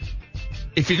think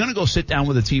if you're going to go sit down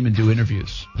with a team and do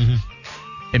interviews,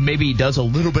 and maybe he does a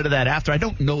little bit of that after, I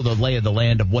don't know the lay of the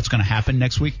land of what's going to happen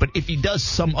next week, but if he does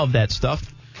some of that stuff,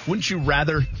 wouldn't you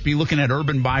rather be looking at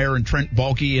Urban Meyer and Trent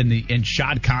Baalke and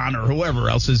Shad Khan or whoever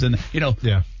else is in,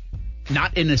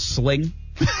 not in a sling?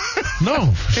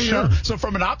 No, sure. So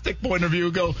from an optic point of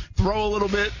view, go throw a little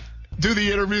bit, do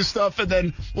the interview stuff, and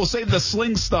then we'll save the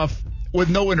sling stuff with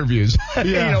no interviews,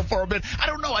 for a bit. I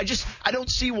don't know. I don't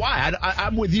see why.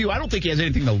 I'm with you. I don't think he has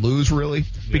anything to lose, really,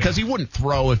 because he wouldn't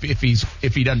throw if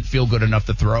he doesn't feel good enough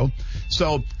to throw.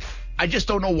 So I just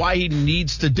don't know why he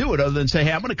needs to do it other than say,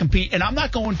 hey, I'm going to compete, and I'm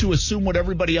not going to assume what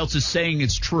everybody else is saying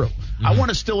is true. I want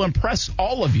to still impress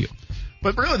all of you.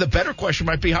 But really, the better question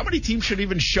might be, how many teams should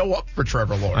even show up for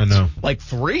Trevor Lawrence? I know. Like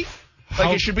 3?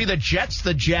 Like it should be the Jets,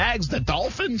 the Jags, the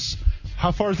Dolphins?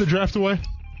 How far is the draft away?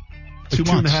 2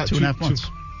 months. 2.5 months.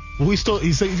 Well, he's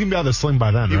going to be out of the sling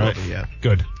by then, right? Will be, yeah.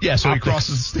 Good. Yeah, so optics. he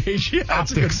crosses the stage. Yeah,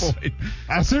 that's optics. a good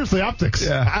point. Seriously, optics.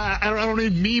 Yeah. I don't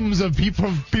need memes of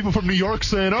people from New York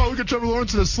saying, oh, we got Trevor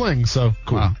Lawrence in a sling. So,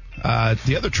 cool. Wow.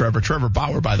 The other Trevor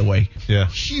Bauer, by the way,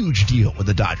 huge deal with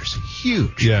the Dodgers.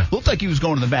 Huge. Yeah. Looked like he was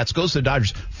going to the Mets, goes to the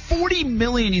Dodgers. $40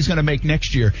 million he's going to make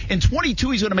next year. In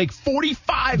 22, he's going to make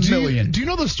 $45 million. Do you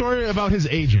know the story about his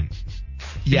agent?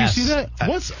 Yes. Did you see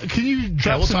that? Can you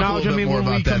drop some knowledge on me when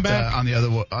we come back? On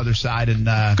the other side.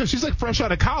 Because she's like fresh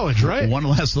out of college, right? One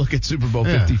last look at Super Bowl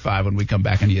 55 when we come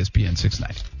back on ESPN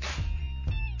 690.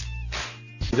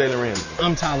 Jalen Ramsey.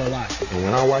 I'm Tyler Lockett. And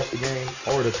when I watch the game,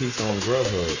 I order pizza on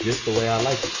Grubhub just the way I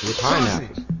like it, with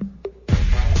pineapple.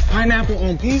 Pineapple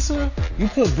on pizza? You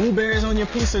put blueberries on your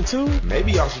pizza too?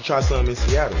 Maybe y'all should try something in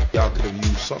Seattle. Y'all could have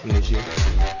used something this year.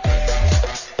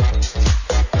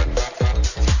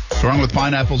 What's wrong with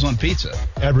pineapples on pizza?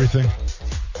 Everything.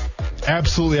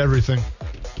 Absolutely everything.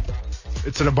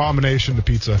 It's an abomination to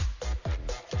pizza.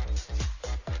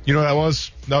 You know what that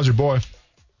was? That was your boy.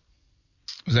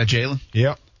 Was that Jalen?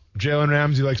 Yep. Jalen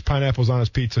Ramsey likes pineapples on his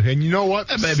pizza. And you know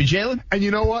what? Hey, baby Jalen. And you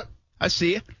know what? I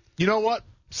see you. You know what?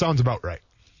 Sounds about right.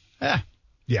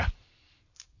 Yeah.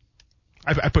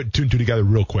 I put 2 and 2 together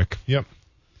real quick. Yep.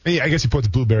 And I guess he puts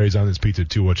blueberries on his pizza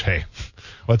too, which, hey,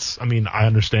 I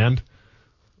understand.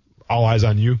 All eyes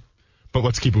on you, but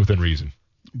let's keep it within reason.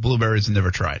 Blueberries never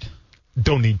tried.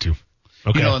 Don't need to.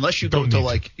 Okay. Unless you go to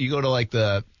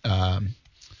the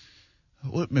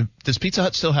Does Pizza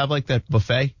Hut still have like that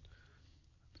buffet?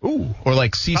 Ooh. Or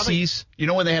like CC's? You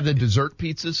know when they have the dessert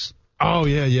pizzas? Oh,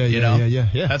 yeah.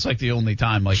 Yeah. That's like the only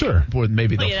time, like, sure.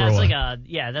 Maybe they'll throw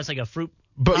that's like a fruit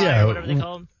but pie yeah, or whatever they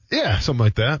call them. Yeah, something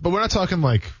like that. But we're not talking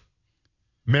like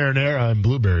marinara and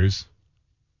blueberries.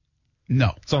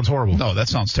 No. Sounds horrible. No, that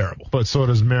sounds terrible. But so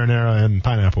does marinara and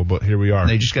pineapple, but here we are. And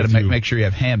they just got to make sure you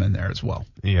have ham in there as well.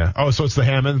 Yeah. Oh, so it's the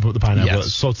ham and the pineapple.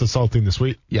 Yes. So it's the salty and the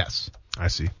sweet? Yes. I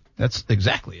see. That's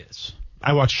exactly it.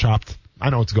 I watch Chopped. I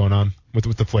know what's going on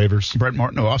with the flavors. Brent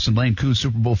Martineau, Austin Lane, Coos,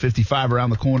 Super Bowl 55 around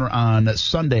the corner on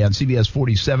Sunday on CBS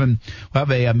 47. We'll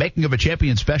have a Making of a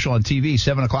Champion special on TV,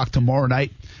 7 o'clock tomorrow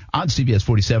night on CBS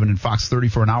 47 and Fox 30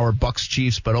 for an hour. Bucks,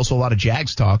 Chiefs, but also a lot of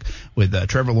Jags talk with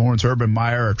Trevor Lawrence, Urban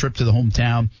Meyer, a trip to the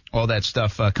hometown, all that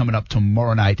stuff coming up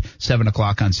tomorrow night, 7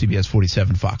 o'clock on CBS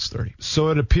 47, Fox 30. So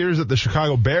it appears that the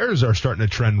Chicago Bears are starting to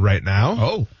trend right now.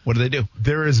 Oh, what do they do?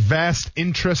 There is vast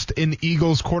interest in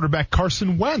Eagles quarterback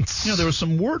Carson Wentz. There was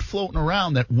some word floating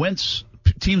around that Wentz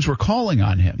teams were calling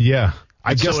on him. Yeah.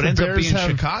 I guess so it ends up being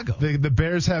Chicago. The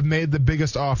Bears have made the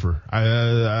biggest offer.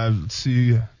 Let's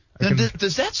see.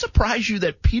 Does that surprise you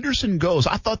that Peterson goes?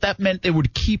 I thought that meant they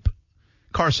would keep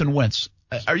Carson Wentz.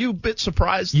 Are you a bit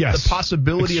surprised? Yes. The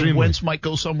possibility Extremely. of Wentz might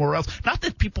go somewhere else. Not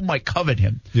that people might covet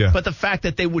him, yeah, but the fact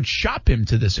that they would shop him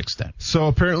to this extent. So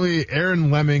apparently Aaron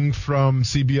Lemming from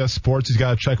CBS Sports, he's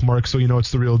got a check mark, so you know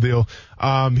it's the real deal.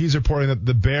 He's reporting that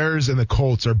the Bears and the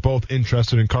Colts are both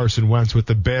interested in Carson Wentz, with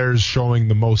the Bears showing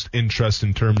the most interest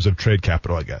in terms of trade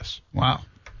capital, I guess. Wow.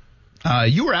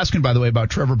 You were asking, by the way,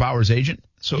 about Trevor Bauer's agent.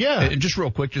 So, yeah. And just real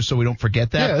quick, just so we don't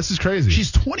forget that. Yeah, this is crazy.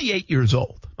 She's 28 years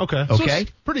old. Okay. Okay. So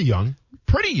it's pretty young.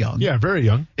 Pretty young. Yeah, very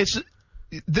young.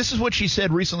 This is what she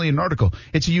said recently in an article.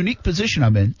 It's a unique position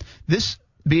I'm in. This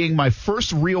being my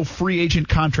first real free agent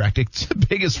contract. It's the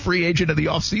biggest free agent of the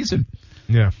offseason.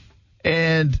 Yeah.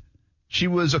 And she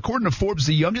was, according to Forbes,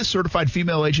 the youngest certified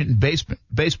female agent in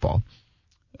baseball.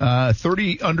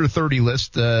 30 under 30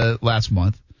 list last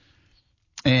month.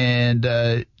 And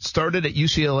started at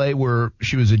UCLA, where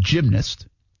she was a gymnast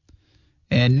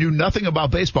and knew nothing about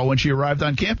baseball when she arrived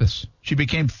on campus. She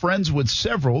became friends with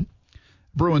several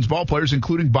Bruins ballplayers,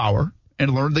 including Bauer,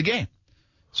 and learned the game.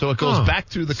 So it goes back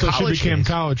through the college. So she became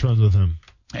college friends with him.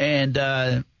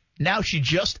 And now she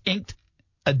just inked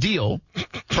a deal,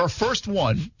 her first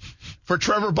one, for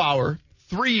Trevor Bauer.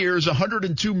 3 years,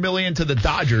 $102 million to the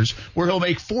Dodgers, where he'll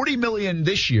make $40 million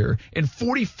this year and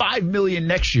 $45 million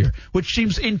next year, which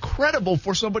seems incredible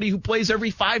for somebody who plays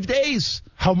every 5 days.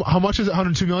 How much is it?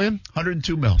 $102 million?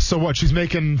 $102 million. So what? She's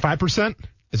making 5%?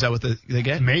 Is that what they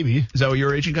get? Maybe. Is that what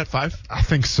your agent got? 5? I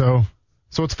think so.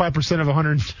 So it's 5% of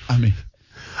 100.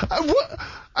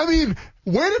 I mean,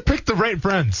 where to pick the right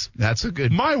friends? That's a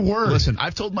good. My word. Listen,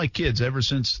 I've told my kids ever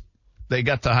since they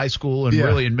got to high school and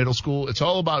really in middle school, it's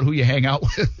all about who you hang out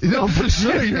with. No, for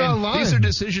sure. You're not lying. These are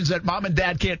decisions that mom and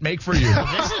dad can't make for you.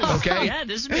 Okay? Yeah,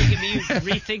 this is making me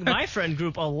rethink my friend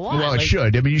group a lot. Well, it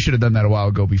should. I mean, you should have done that a while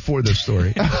ago before this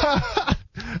story. 5%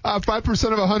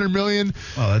 of $100 million.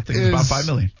 Well, that thing's about $5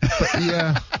 million.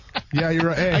 Yeah, you're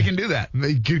right. Hey, I can do that.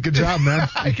 Good job, man.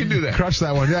 I can do that. Crush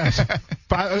that one, yes.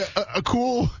 A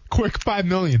cool, quick $5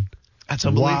 million. That's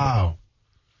unbelievable. Wow.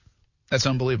 That's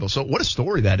unbelievable. So what a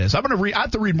story that is. I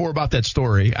have to read more about that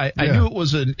story. I knew it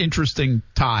was an interesting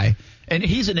tie, and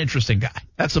he's an interesting guy.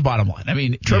 That's the bottom line. I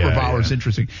mean, Trevor Bauer's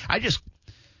interesting.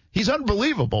 He's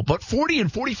unbelievable. But $40 and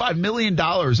 $45 million,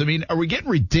 I mean, are we getting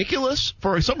ridiculous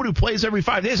for someone who plays every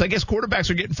 5 days? I guess quarterbacks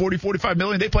are getting $40, $45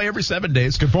 million. They play every 7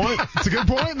 days. Good point. It's a good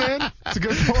point, man. It's a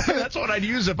good point. That's what I'd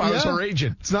use if I was her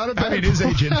agent. It's not a bad his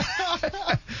agent.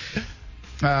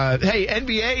 Hey,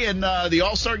 NBA and the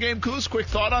All-Star Game, Coos, quick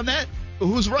thought on that?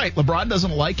 Who's right? LeBron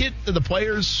doesn't like it? The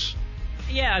players?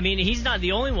 Yeah, I mean, he's not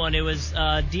the only one. It was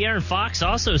De'Aaron Fox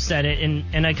also said it,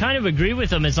 and I kind of agree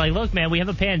with him. It's like, look, man, we have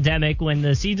a pandemic. When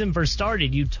the season first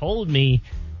started, you told me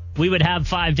we would have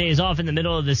 5 days off in the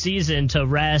middle of the season to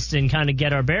rest and kind of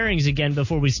get our bearings again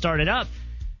before we started up.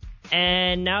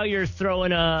 And now you're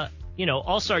throwing a,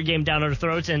 All-Star Game down our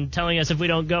throats and telling us if we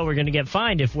don't go, we're going to get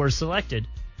fined if we're selected.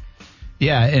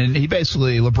 Yeah, and he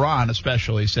basically, LeBron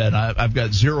especially, said, I've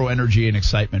got zero energy and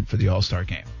excitement for the All-Star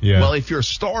Game. Yeah. Well, if you're a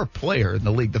star player in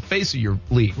the league, the face of your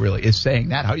league really is saying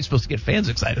that, how are you supposed to get fans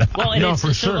excited about it? Well,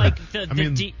 for sure. Like at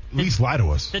least lie to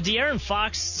us. The De'Aaron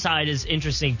Fox side is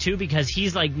interesting, too, because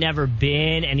he's, never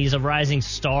been, and he's a rising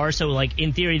star. So,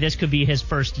 in theory, this could be his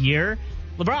first year.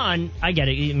 LeBron, I get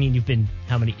it. I mean, you've been,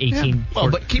 18? Yeah. Well,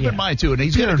 but keep in mind, too, and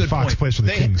he's got a good Fox point. Plays for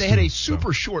the Kings, they had a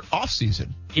super short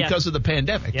offseason because of the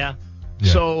pandemic. Yeah.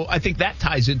 Yeah. So I think that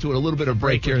ties into it. A little bit of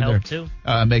break here and there too.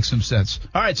 Makes some sense.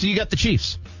 All right, so you got the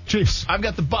Chiefs. Chiefs. I've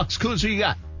got the Bucks. Coos, who you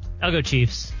got? I'll go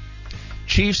Chiefs.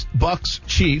 Chiefs, Bucks,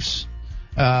 Chiefs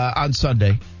on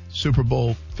Sunday. Super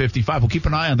Bowl 55. We'll keep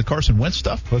an eye on the Carson Wentz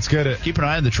stuff. Let's get it. Keep an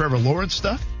eye on the Trevor Lawrence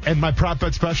stuff. And my prop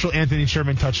bet special, Anthony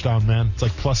Sherman touchdown, man. It's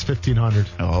like plus 1,500.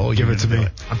 Oh, give it to me.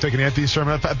 I'm taking Anthony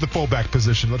Sherman at the fullback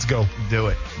position. Let's go. Do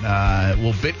it.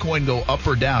 Will Bitcoin go up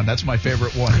or down? That's my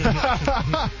favorite one.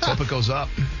 Hope it goes up.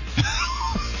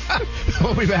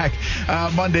 We'll be back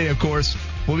Monday, of course.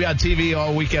 We'll be on TV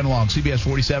all weekend long, CBS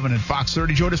 47 and Fox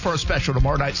 30. Join us for a special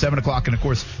tomorrow night, 7 o'clock, and, of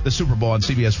course, the Super Bowl on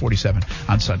CBS 47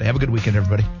 on Sunday. Have a good weekend,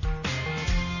 everybody.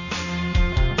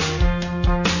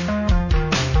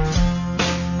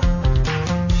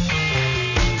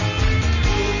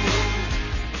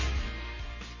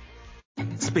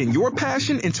 Spin your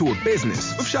passion into a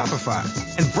business with Shopify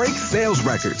and break sales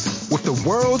records with the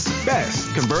world's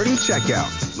best converting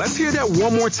checkout. Let's hear that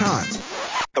one more time.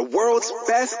 The world's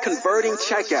best converting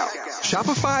checkout.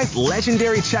 Shopify's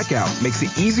legendary checkout makes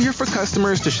it easier for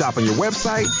customers to shop on your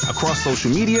website, across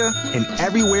social media, and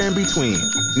everywhere in between.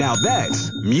 Now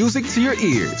that's music to your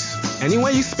ears. Any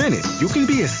way you spin it, you can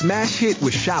be a smash hit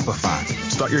with Shopify.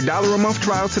 Start your $1 a month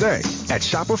trial today at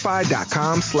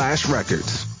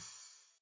shopify.com/records.